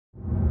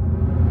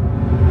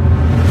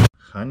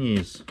Honey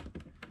is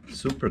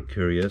super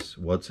curious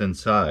what's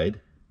inside,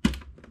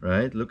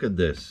 right? Look at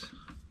this.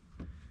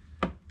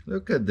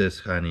 Look at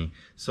this, honey.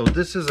 So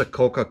this is a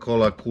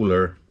Coca-Cola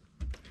cooler.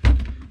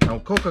 Now,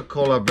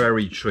 Coca-Cola,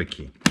 very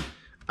tricky.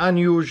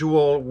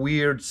 Unusual,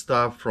 weird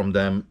stuff from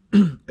them.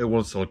 It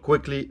will sell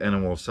quickly and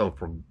it will sell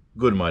for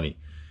good money.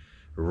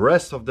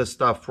 Rest of the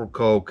stuff for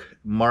Coke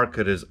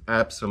market is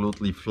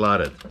absolutely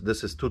flooded.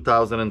 This is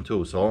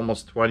 2002, so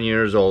almost 20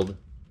 years old.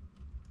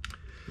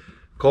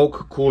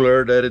 Coke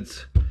cooler that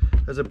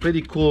has a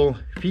pretty cool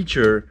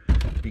feature.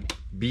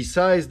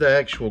 Besides the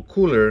actual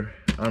cooler,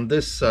 on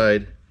this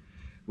side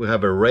we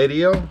have a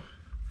radio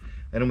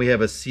and we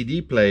have a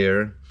CD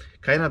player,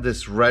 kind of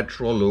this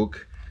retro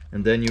look,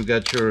 and then you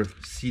got your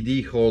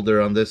CD holder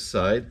on this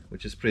side,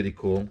 which is pretty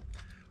cool.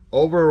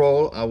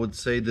 Overall, I would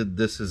say that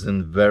this is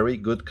in very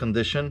good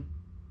condition.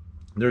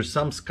 There's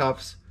some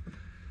scuffs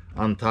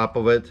on top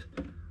of it.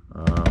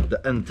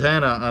 The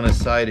antenna on the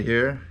side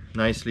here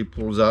nicely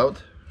pulls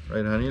out,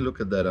 right, honey? Look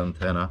at that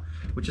antenna,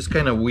 which is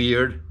kind of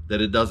weird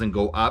that it doesn't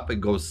go up, it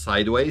goes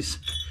sideways.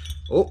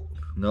 Oh,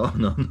 no.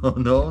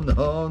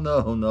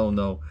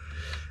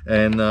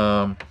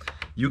 And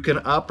you can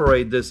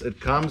operate this. It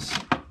comes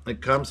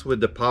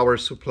with the power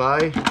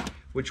supply,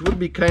 which would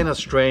be kind of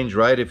strange,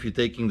 right? If you're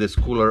taking this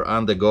cooler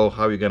on the go,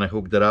 how you're gonna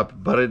hook that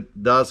up? But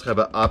it does have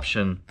an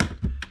option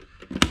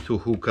to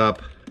hook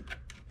up,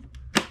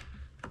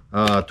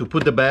 to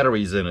put the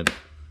batteries in it.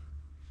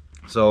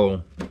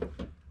 So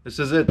this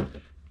is it.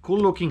 Cool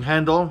looking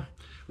handle.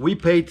 We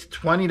paid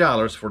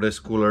 $20 for this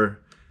cooler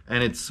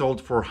and it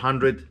sold for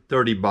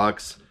 130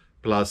 bucks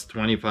plus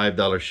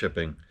 $25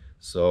 shipping.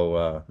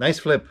 So nice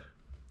flip.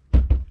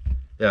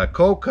 Yeah,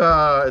 Coke,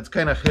 it's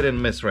kind of hit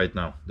and miss right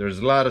now. There's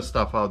a lot of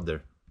stuff out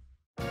there.